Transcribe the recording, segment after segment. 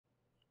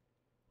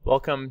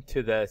Welcome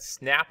to the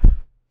Snap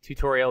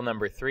tutorial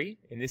number 3.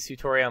 In this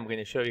tutorial I'm going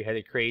to show you how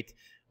to create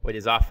what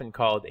is often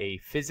called a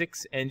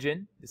physics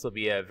engine. This will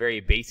be a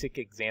very basic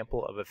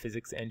example of a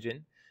physics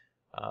engine.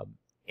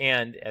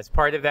 And as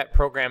part of that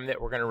program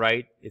that we're going to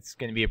write, it's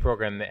going to be a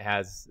program that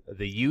has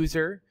the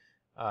user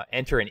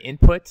enter an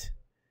input.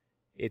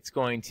 It's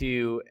going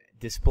to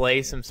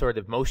display some sort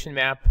of motion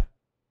map,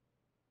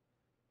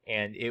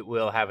 and it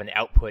will have an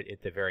output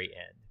at the very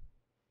end.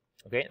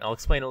 Okay, and I'll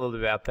explain a little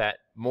bit about that,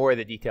 more of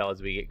the detail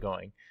as we get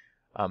going.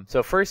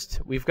 So first,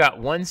 we've got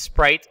one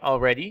sprite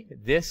already.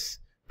 This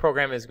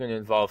program is going to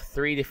involve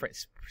 3 different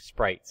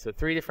sprites, so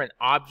 3 different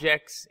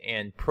objects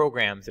and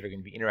programs that are going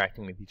to be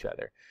interacting with each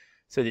other.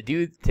 So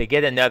to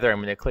get another, I'm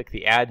going to click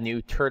the Add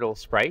New Turtle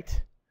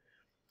Sprite.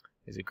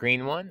 There's a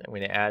green one. I'm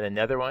going to add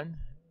another one,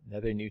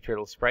 another new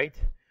turtle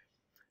sprite.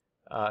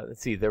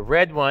 Let's see, the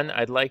red one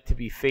I'd like to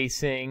be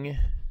facing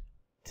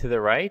to the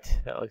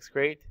right. That looks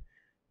great.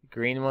 The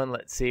green one,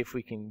 let's see if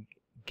we can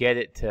get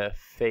it to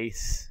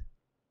face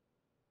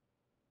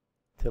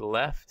to the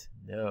left.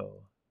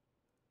 No.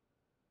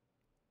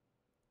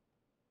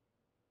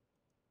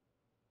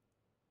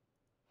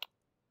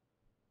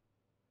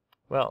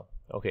 Well,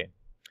 okay.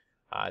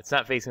 It's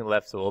not facing the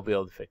left, so we'll be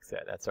able to fix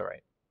that. That's all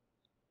right.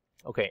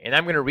 Okay, and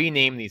I'm going to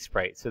rename these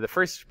sprites. So the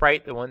first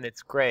sprite, the one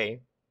that's gray,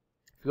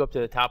 if you go up to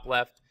the top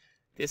left,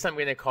 this I'm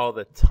going to call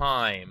the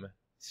time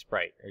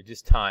sprite, or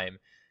just time.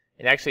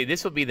 And actually,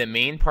 this will be the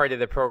main part of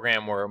the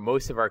program where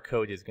most of our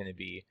code is going to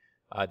be.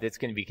 That's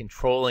going to be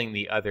controlling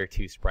the other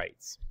 2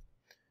 sprites.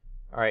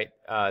 All right,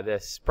 the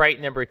sprite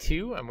number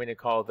 2, I'm going to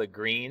call the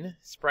green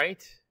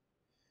sprite.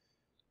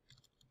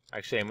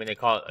 Actually, I'm going to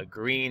call it a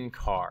green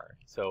car.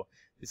 So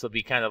this will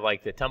be kind of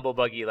like the Tumble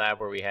Buggy lab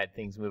where we had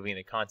things moving at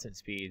a constant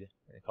speed.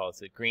 I'm going to call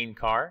this a green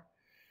car.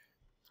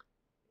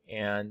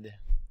 And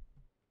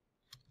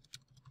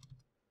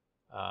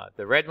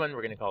the red one,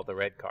 we're going to call it the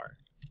red car.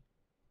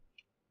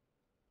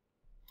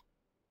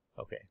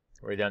 Okay,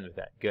 we're done with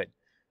that. Good.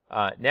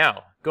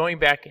 Now, going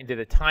back into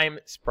the time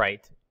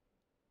sprite,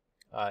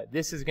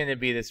 this is going to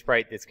be the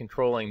sprite that's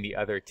controlling the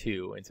other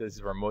 2. And so this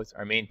is where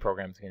our main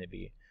program is going to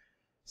be.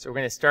 So we're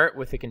going to start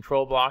with the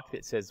control block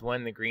that says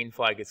when the green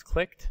flag is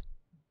clicked.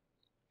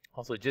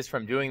 Also, just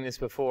from doing this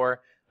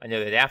before, I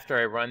know that after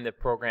I run the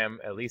program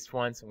at least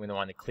once, I'm going to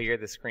want to clear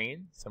the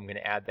screen. So I'm going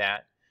to add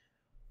that.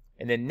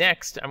 And then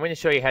next, I'm going to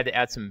show you how to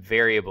add some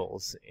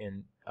variables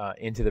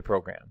into the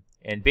program.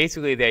 And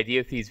basically, the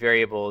idea with these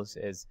variables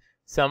is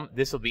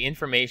this will be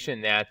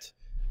information that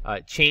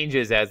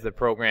changes as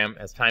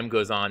time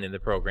goes on in the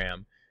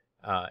program,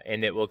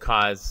 and it will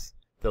cause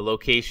the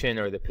location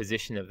or the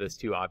position of those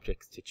 2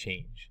 objects to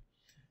change.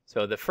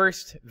 So the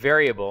first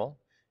variable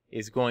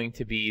is going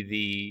to be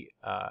the,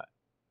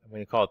 I'm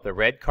going to call it the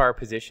red car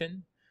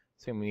position.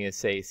 So I'm going to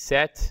say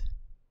set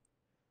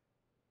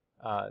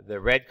the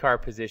red car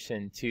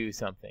position to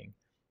something.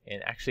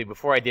 And actually,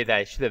 before I did that,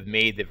 I should have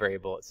made the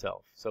variable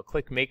itself. So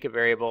click Make a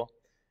Variable,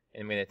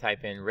 and I'm going to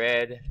type in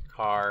red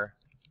car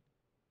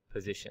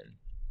position.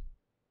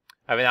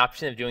 I have an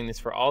option of doing this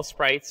for all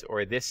sprites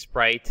or this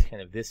sprite, kind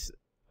of this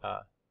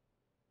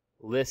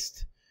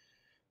list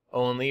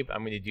only.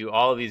 I'm going to do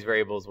all of these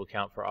variables will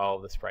count for all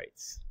of the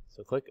sprites.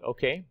 So click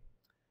OK.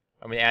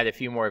 I'm going to add a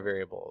few more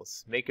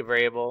variables. Make a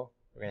variable.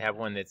 We're going to have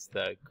one that's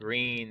the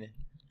green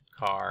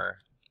car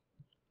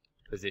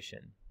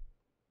position.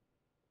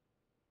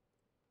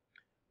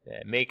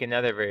 Make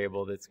another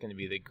variable that's going to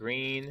be the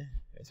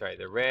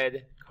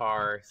red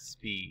car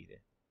speed.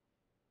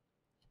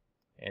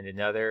 And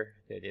another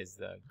that is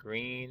the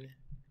green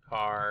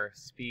car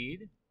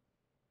speed.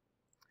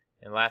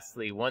 And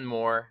lastly, one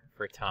more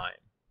for time.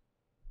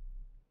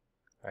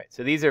 All right,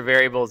 so these are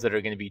variables that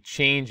are going to be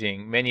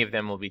changing. Many of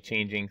them will be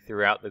changing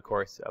throughout the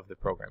course of the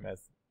program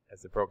as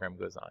the program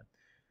goes on.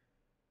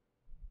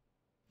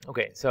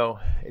 Okay, so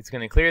it's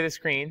going to clear the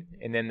screen,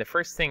 and then the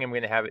first thing I'm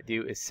going to have it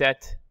do is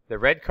set the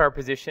red car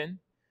position,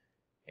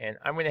 and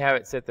I'm going to have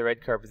it set the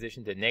red car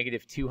position to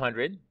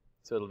 -200,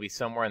 so it'll be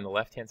somewhere on the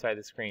left-hand side of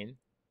the screen.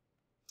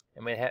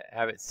 I'm going to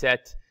have it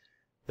set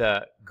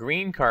the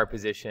green car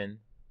position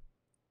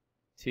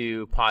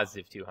to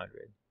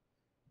 +200.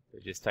 So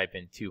just type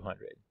in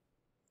 200,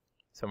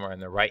 somewhere on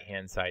the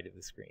right-hand side of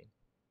the screen.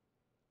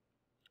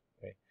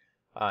 Okay.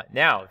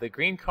 Now, the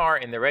green car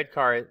and the red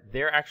car,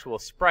 their actual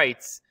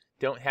sprites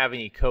don't have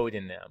any code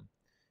in them.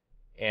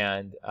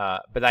 And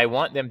but I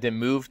want them to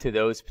move to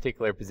those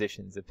particular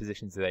positions, the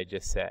positions that I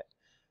just set.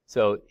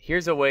 So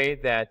here's a way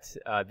that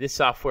this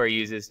software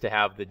uses to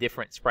have the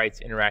different sprites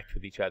interact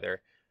with each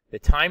other. The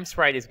time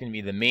sprite is going to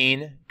be the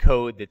main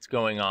code that's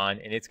going on,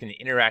 and it's going to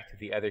interact with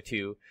the other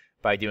 2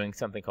 by doing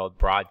something called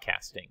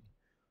broadcasting.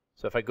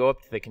 So if I go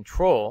up to the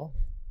Control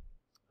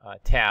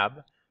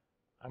tab,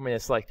 I'm going to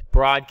select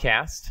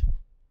Broadcast.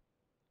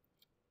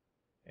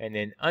 And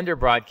then under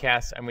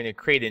Broadcast, I'm going to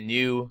create a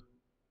new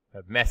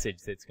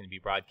message that's going to be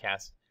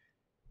broadcast.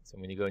 So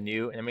I'm going to go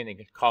New, and I'm going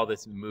to call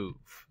this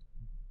Move.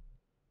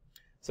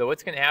 So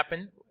what's going to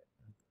happen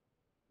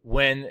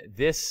when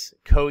this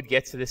code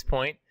gets to this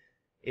point?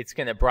 It's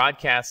going to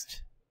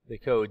broadcast the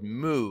code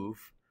move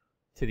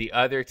to the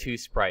other two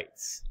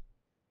sprites.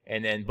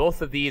 And then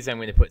both of these, I'm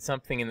going to put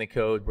something in the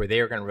code where they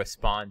are going to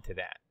respond to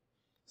that.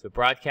 So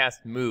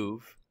broadcast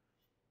move,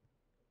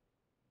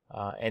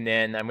 and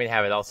then I'm going to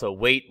have it also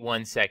wait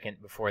 1 second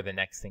before the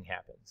next thing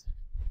happens.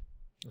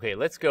 Okay,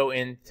 let's go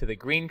into the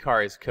green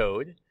cars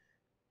code.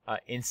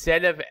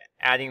 Instead of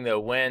adding the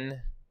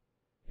when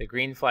the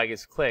green flag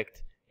is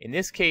clicked, in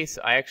this case,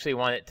 I actually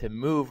want it to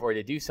move or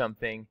to do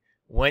something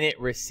when it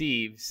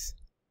receives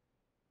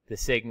the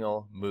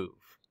signal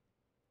move.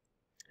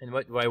 And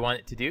what do I want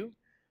it to do?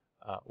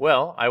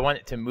 Well, I want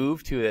it to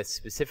move to a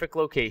specific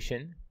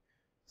location.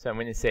 So I'm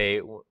going to say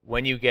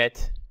when you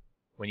get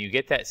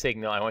that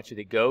signal, I want you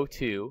to go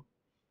to.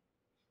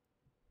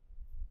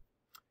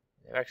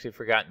 I've actually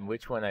forgotten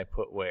which one I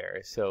put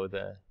where. So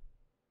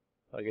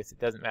I guess it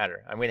doesn't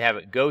matter. I'm going to have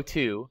it go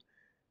to,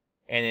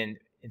 and then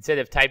instead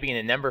of typing in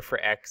a number for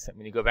x, I'm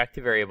going to go back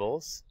to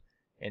variables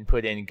and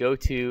put in go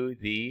to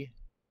the.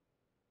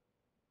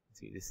 Let's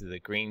see, this is a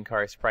green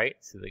car sprite,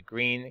 so the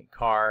green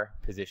car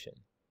position.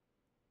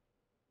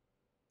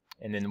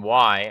 And then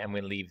y, I'm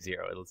going to leave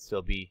 0. It'll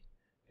still be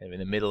kind of in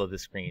the middle of the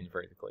screen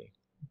vertically.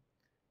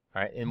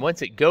 All right, and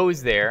once it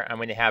goes there, I'm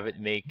going to have it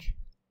make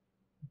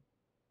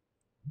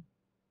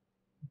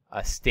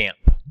a stamp.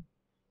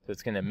 So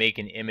it's going to make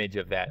an image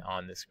of that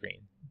on the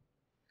screen.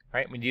 All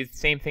right, we do the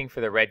same thing for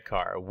the red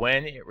car.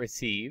 When it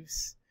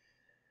receives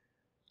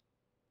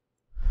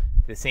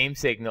the same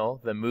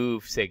signal, the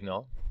move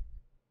signal,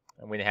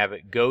 I'm going to have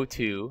it go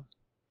to,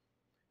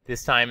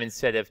 this time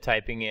instead of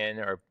typing in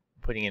or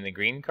putting in the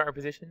green car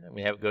position, I'm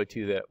going to have it go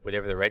to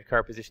whatever the red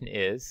car position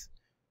is,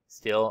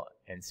 still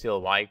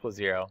y equals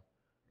 0,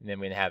 and then I'm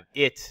going to have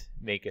it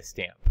make a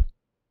stamp.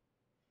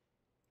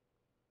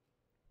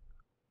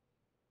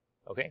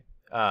 Okay,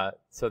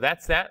 so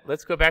that's that.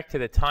 Let's go back to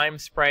the time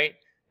sprite,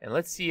 and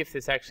let's see if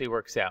this actually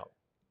works out.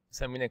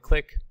 So I'm going to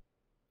click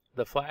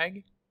the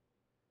flag.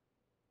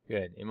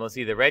 Good, and we'll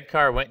see the red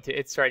car went to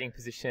its starting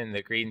position,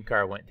 the green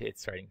car went to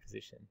its starting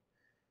position.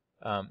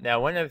 Now,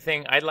 one other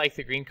thing, I'd like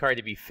the green car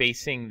to be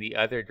facing the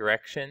other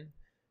direction.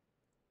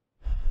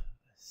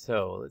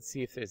 So let's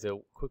see if there's a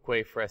quick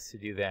way for us to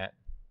do that.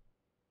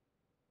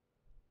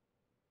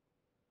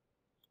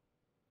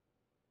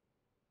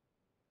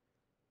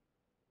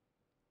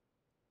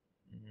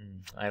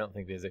 I don't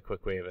think there's a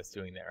quick way of us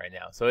doing that right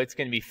now. So it's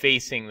going to be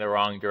facing the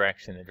wrong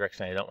direction, the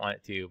direction I don't want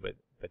it to,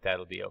 but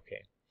that'll be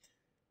okay.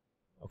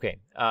 Okay,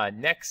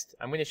 next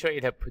I'm going to show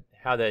you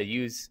how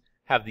to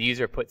have the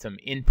user put some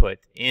input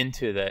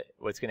into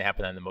what's going to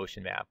happen on the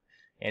motion map.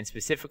 And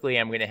specifically,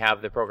 I'm going to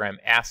have the program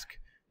ask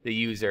the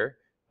user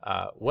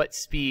what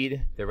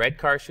speed the red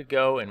car should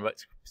go and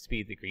what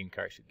speed the green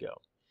car should go.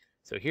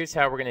 So here's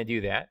how we're going to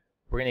do that.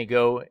 We're going to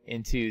go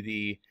into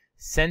the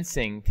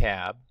Sensing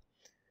tab,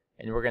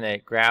 and we're going to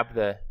grab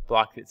the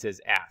block that says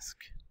ask.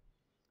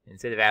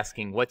 Instead of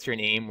asking what's your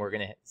name, we're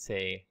going to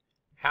say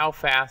how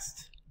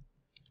fast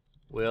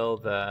will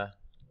the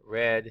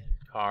red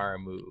car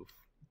move?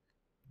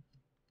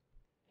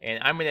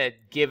 And I'm going to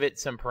give it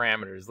some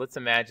parameters. Let's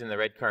imagine the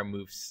red car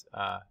moves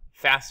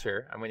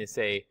faster. I'm going to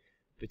say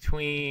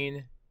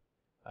between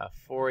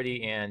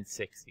 40 and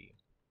 60.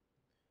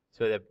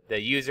 So the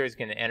user is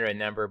going to enter a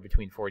number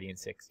between 40 and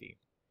 60.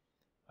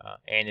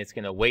 And it's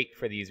going to wait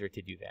for the user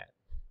to do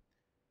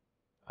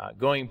that.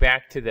 Going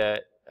back to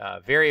the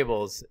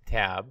Variables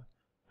tab,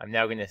 I'm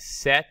now going to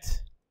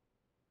set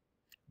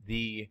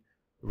the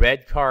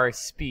red car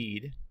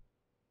speed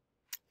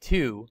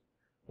to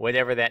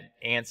whatever that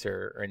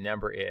answer or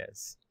number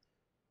is.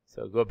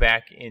 So go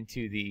back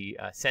into the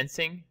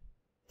Sensing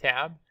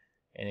tab,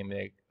 and I'm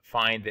going to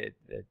find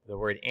the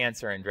word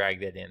answer and drag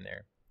that in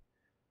there.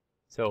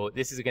 So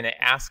this is going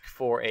to ask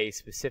for a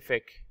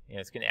specific,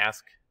 it's going to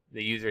ask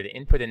the user to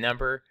input a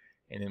number,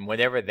 and then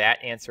whatever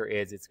that answer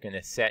is, it's going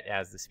to set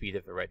as the speed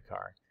of the red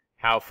car,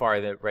 how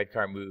far the red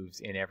car moves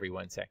in every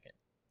 1 second.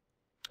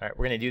 All right,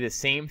 we're going to do the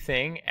same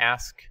thing,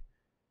 ask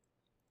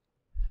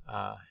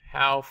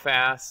how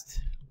fast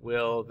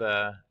will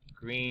the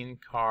green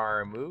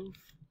car move?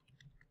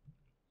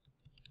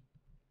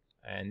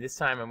 And this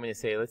time I'm going to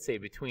say, let's say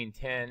between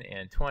 10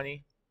 and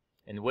 20,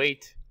 and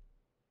wait.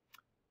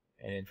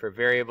 And then for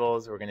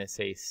variables, we're going to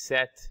say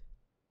set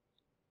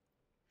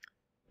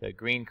the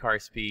green car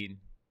speed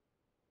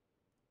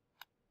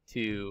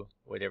to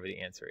whatever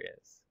the answer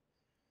is.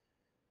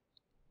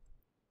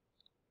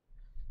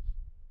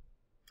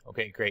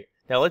 Okay, great.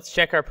 Now let's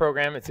check our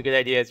program. It's a good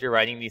idea as you're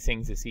writing these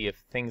things to see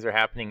if things are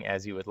happening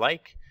as you would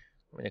like.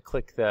 I'm going to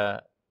click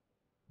the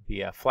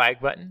flag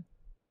button.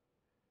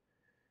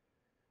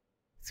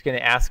 It's going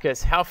to ask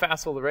us how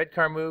fast will the red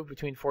car move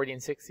between 40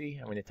 and 60.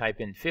 I'm going to type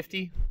in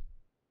 50.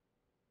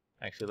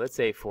 Actually, let's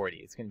say 40.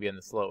 It's going to be on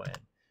the slow end.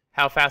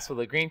 How fast will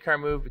the green car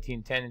move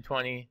between 10 and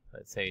 20?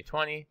 Let's say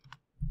 20.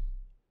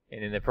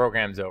 And then the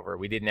program's over.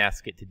 We didn't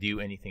ask it to do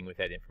anything with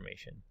that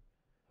information.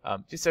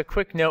 Just a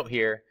quick note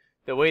here.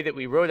 The way that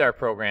we wrote our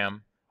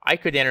program, I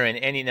could enter in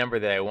any number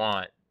that I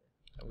want.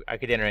 I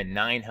could enter in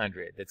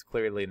 900. That's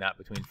clearly not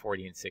between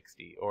 40 and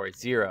 60. Or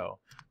 0.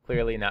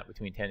 Clearly not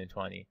between 10 and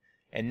 20.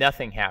 And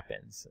nothing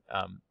happens.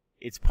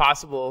 it's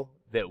possible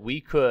that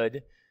we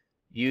could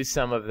use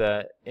some of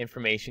the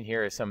information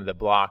here, or some of the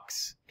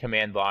blocks,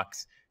 command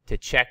blocks, to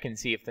check and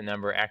see if the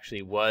number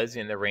actually was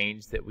in the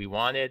range that we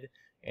wanted.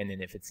 And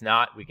then if it's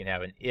not, we can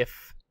have an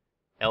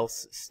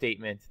if-else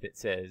statement that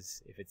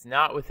says, if it's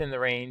not within the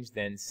range,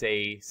 then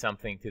say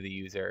something to the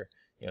user.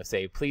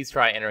 Say, please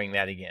try entering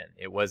that again.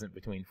 It wasn't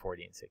between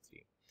 40 and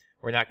 60.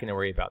 We're not going to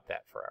worry about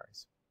that for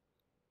ours.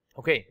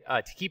 Okay,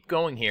 to keep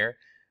going here,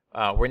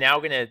 we're now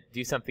going to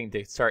do something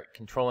to start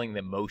controlling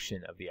the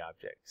motion of the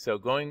object. So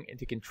going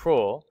into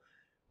control,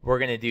 we're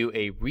going to do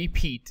a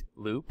repeat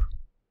loop,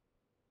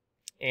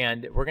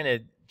 and we're going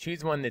to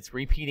choose one that's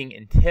repeating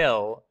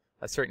until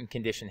a certain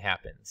condition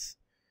happens.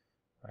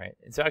 All right,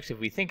 and so actually,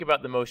 if we think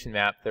about the motion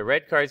map, the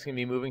red car is going to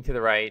be moving to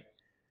the right.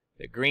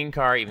 The green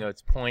car, even though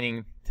it's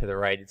pointing to the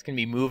right, it's going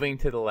to be moving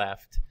to the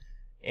left.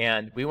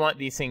 And we want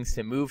these things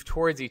to move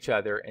towards each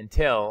other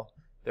until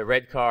the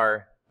red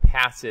car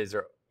passes,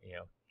 or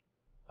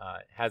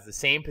has the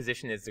same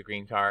position as the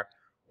green car,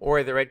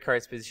 or the red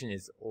car's position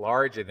is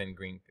larger than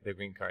the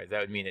green car's. That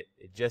would mean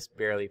it just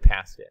barely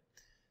passed it.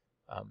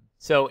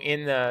 So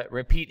in the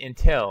repeat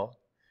until,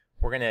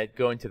 we're going to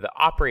go into the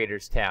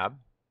operators tab,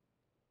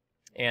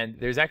 and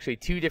there's actually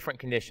two different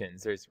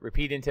conditions. There's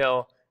repeat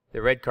until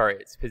the red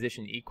car's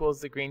position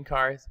equals the green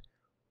car's,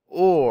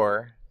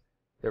 or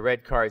the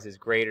red car's is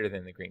greater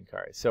than the green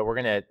car's. So we're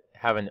going to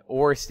have an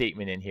or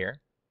statement in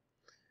here.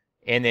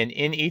 And then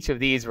in each of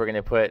these, we're going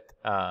to put,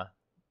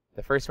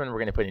 the first one, we're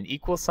going to put an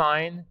equal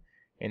sign.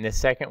 And the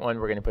second one,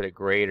 we're going to put a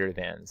greater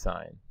than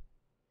sign.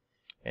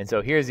 And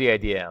so here's the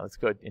idea. Let's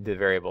go into the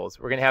variables.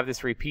 We're going to have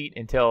this repeat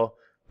until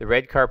the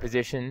red car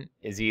position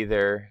is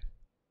either,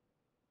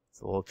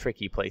 it's a little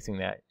tricky placing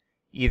that,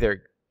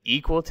 either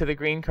equal to the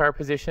green car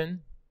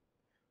position,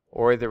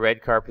 or the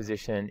red car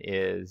position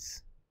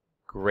is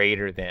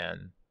greater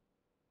than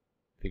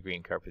the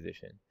green car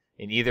position.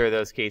 In either of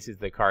those cases,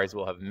 the cars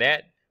will have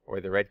met,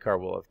 or the red car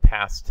will have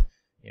passed,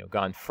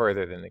 gone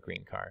further than the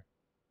green car.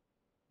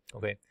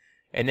 Okay,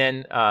 and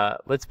then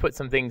let's put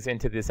some things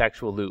into this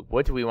actual loop.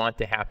 What do we want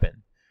to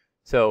happen?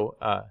 So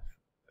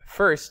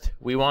first,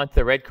 we want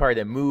the red car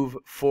to move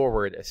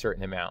forward a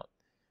certain amount.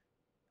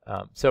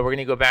 So we're going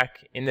to go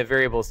back in the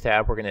variables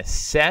tab. We're going to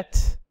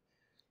set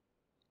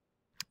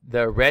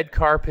the red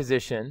car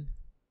position,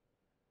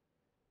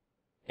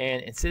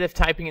 and instead of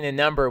typing in a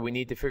number, we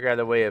need to figure out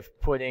a way of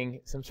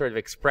putting some sort of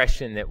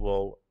expression that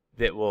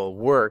will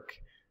work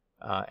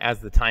as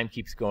the time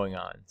keeps going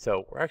on.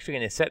 So we're actually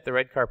going to set the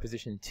red car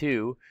position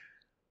to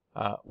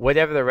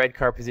whatever the red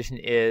car position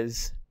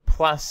is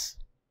plus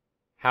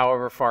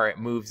however far it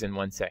moves in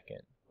 1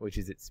 second, which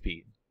is its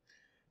speed.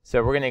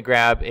 So we're going to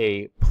grab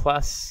a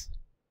plus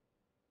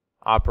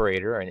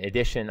operator, or an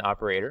addition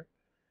operator,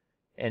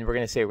 and we're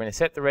going to say we're going to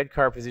set the red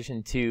car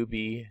position to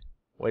be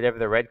whatever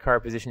the red car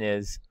position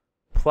is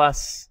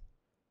plus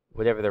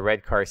whatever the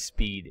red car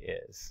speed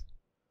is.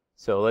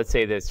 So let's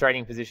say the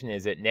starting position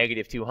is at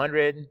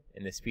 -200,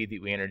 and the speed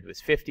that we entered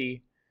was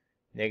 50.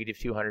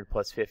 -200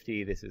 plus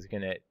 50, this is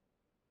going to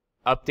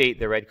update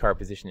the red car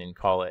position and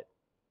call it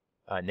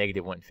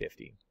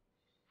 -150.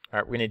 All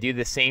right, we're going to do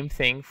the same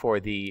thing for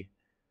the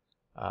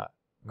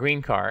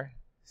green car.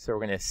 So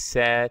we're going to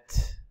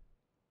set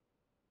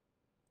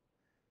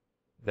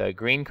the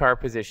green car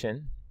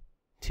position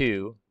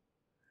to,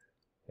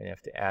 we're going to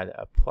have to add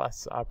a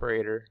plus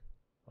operator.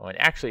 Oh, and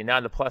actually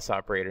not a plus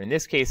operator. In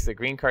this case, the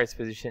green car's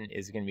position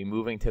is going to be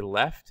moving to the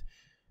left,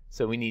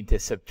 so we need to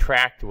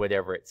subtract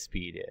whatever its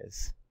speed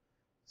is.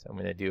 So I'm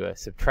going to do a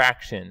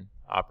subtraction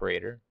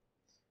operator.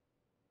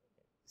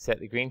 Set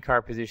the green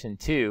car position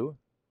to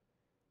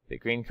the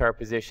green car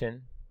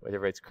position,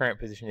 whatever its current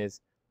position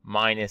is,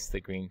 minus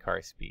the green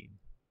car speed.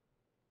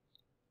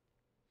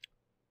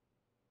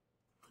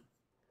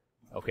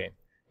 Okay,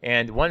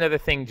 and one other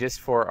thing just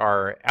for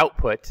our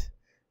output,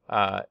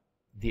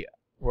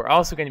 we're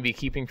also going to be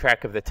keeping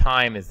track of the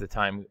time as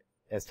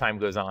time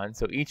goes on.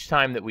 So each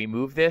time that we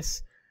move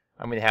this,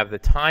 I'm going to have the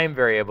time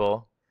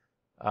variable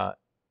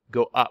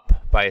go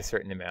up by a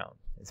certain amount.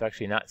 It's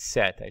actually not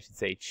set. I should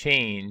say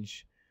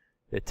change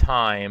the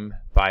time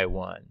by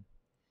 1.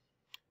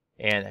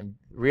 And I'm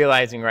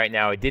realizing right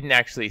now I didn't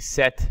actually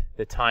set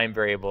the time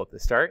variable at the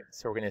start.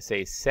 So we're going to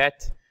say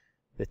set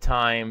the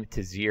time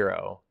to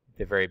 0 at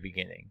the very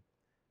beginning.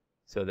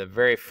 So the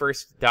very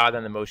first dot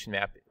on the motion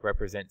map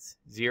represents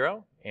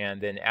 0.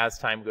 And then as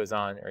time goes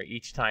on, or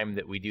each time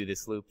that we do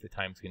this loop, the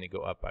time's going to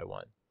go up by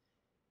 1.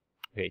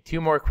 Okay,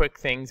 2 more quick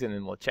things, and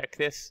then we'll check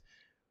this.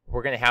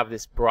 We're going to have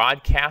this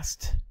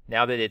broadcast.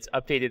 Now that it's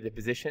updated the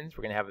positions,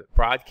 we're going to have it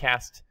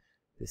broadcast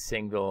the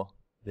signal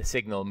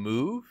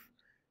move,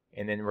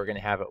 and then we're going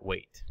to have it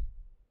wait.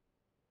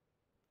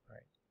 All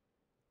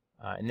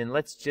right. And then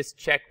let's just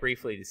check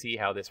briefly to see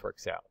how this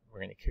works out. We're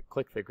going to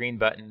click the green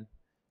button.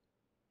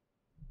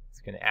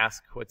 It's going to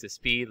ask what's the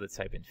speed. Let's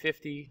type in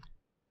 50.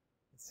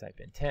 Let's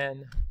type in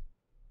 10.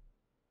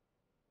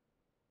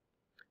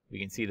 We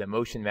can see the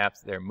motion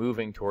maps, they're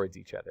moving towards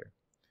each other.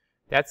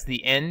 That's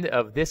the end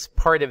of this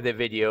part of the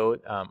video.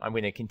 I'm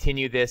going to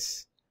continue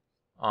this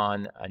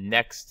on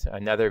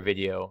another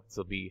video. This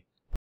will be